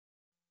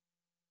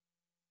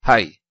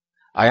Hi,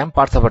 I am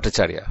Partha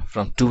Bhattacharya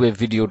from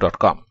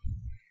twowayvideo.com.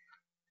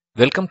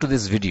 Welcome to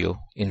this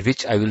video in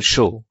which I will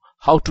show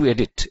how to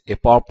edit a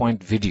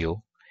PowerPoint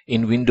video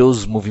in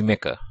Windows Movie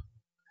Maker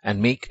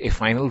and make a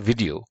final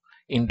video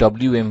in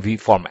WMV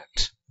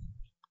format.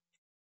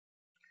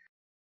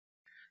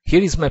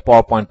 Here is my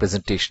PowerPoint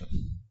presentation.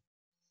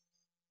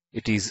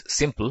 It is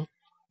simple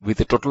with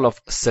a total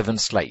of 7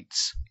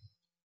 slides.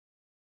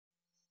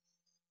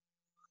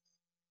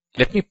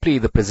 Let me play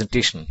the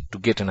presentation to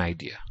get an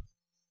idea.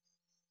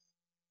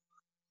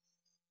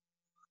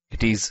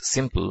 It is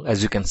simple,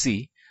 as you can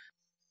see,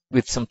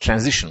 with some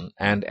transition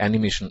and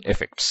animation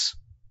effects.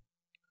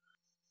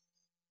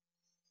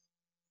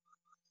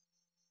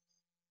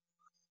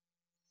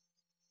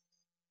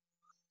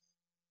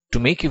 To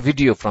make a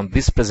video from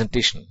this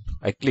presentation,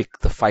 I click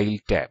the File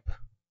tab.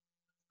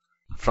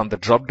 From the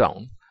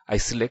drop-down, I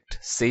select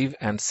Save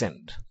and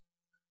Send,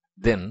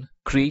 then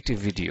Create a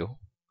Video,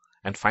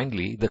 and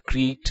finally the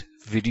Create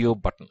Video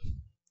button.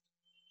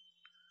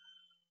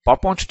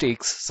 PowerPoint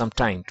takes some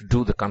time to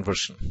do the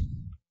conversion.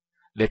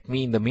 Let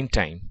me in the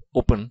meantime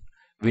open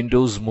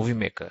Windows Movie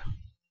Maker.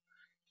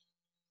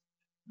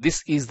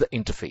 This is the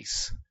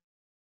interface.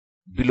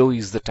 Below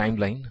is the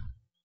timeline.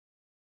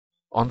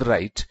 On the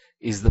right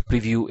is the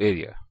preview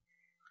area.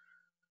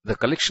 The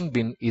collection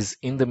bin is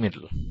in the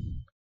middle.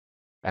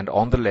 And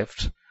on the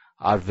left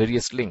are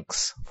various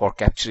links for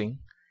capturing,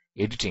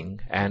 editing,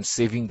 and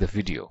saving the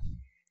video.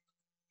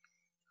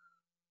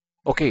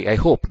 Okay, I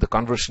hope the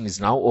conversion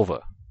is now over.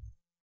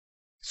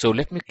 So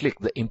let me click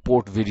the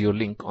Import Video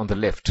link on the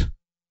left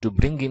to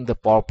bring in the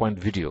PowerPoint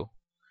video,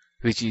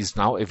 which is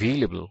now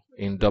available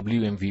in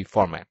WMV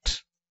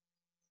format.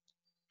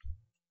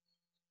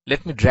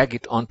 Let me drag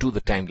it onto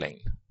the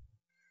timeline.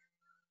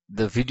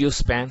 The video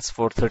spans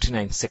for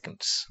 39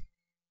 seconds,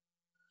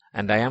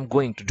 and I am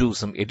going to do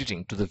some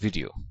editing to the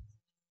video.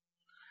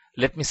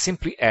 Let me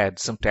simply add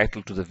some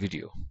title to the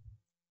video.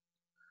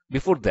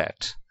 Before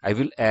that, I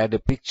will add a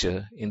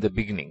picture in the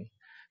beginning,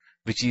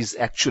 which is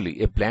actually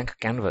a blank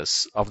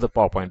canvas of the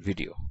PowerPoint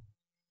video.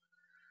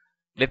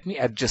 Let me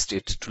adjust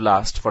it to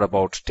last for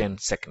about 10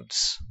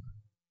 seconds.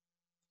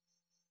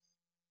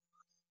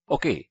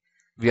 Okay,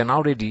 we are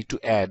now ready to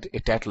add a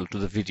title to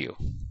the video.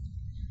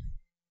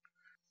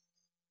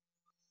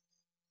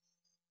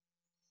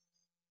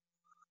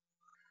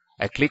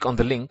 I click on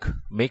the link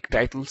Make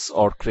Titles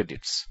or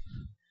Credits.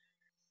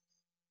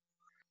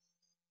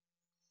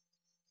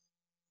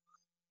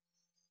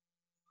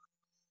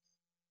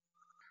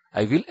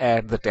 I will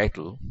add the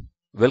title,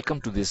 Welcome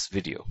to this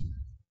video.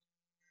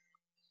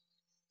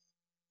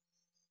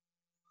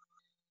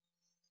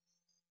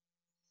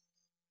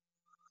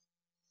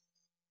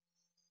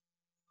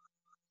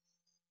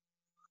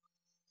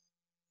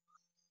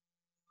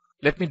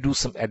 Let me do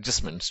some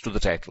adjustments to the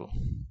title.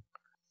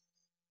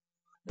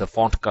 The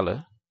font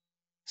color,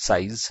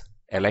 size,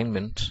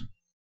 alignment,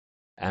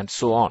 and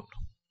so on.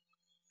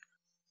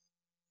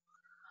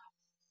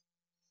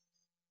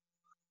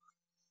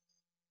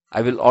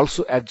 I will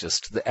also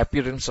adjust the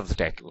appearance of the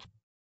title.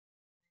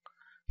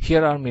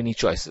 Here are many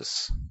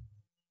choices.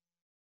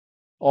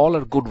 All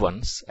are good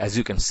ones, as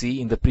you can see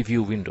in the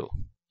preview window.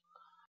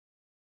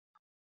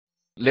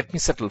 Let me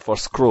settle for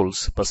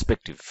Scrolls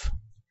Perspective.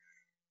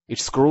 It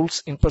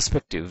scrolls in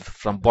perspective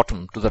from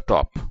bottom to the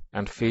top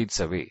and fades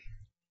away.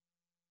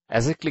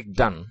 As I click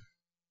Done,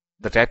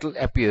 the title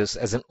appears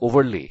as an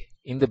overlay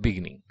in the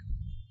beginning.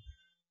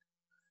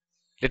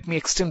 Let me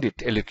extend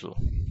it a little,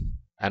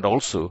 and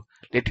also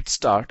let it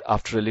start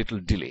after a little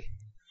delay.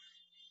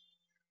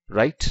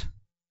 Right?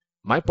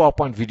 My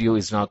PowerPoint video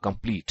is now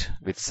complete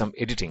with some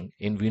editing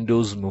in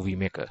Windows Movie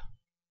Maker.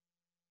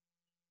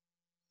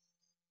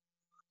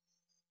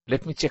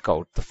 Let me check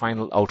out the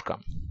final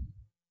outcome.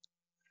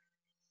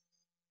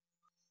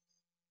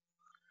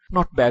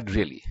 Not bad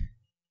really.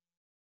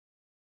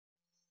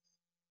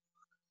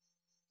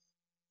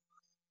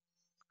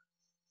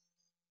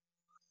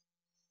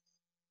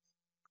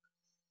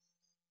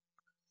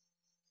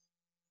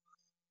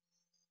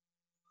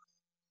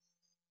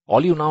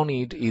 All you now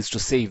need is to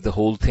save the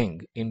whole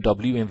thing in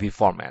WMV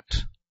format.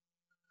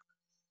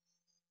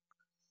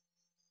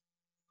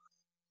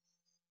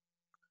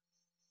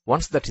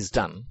 Once that is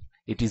done,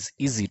 it is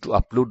easy to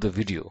upload the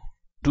video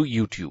to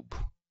YouTube.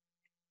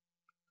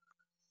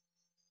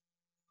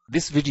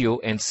 This video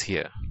ends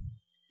here.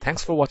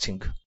 Thanks for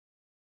watching.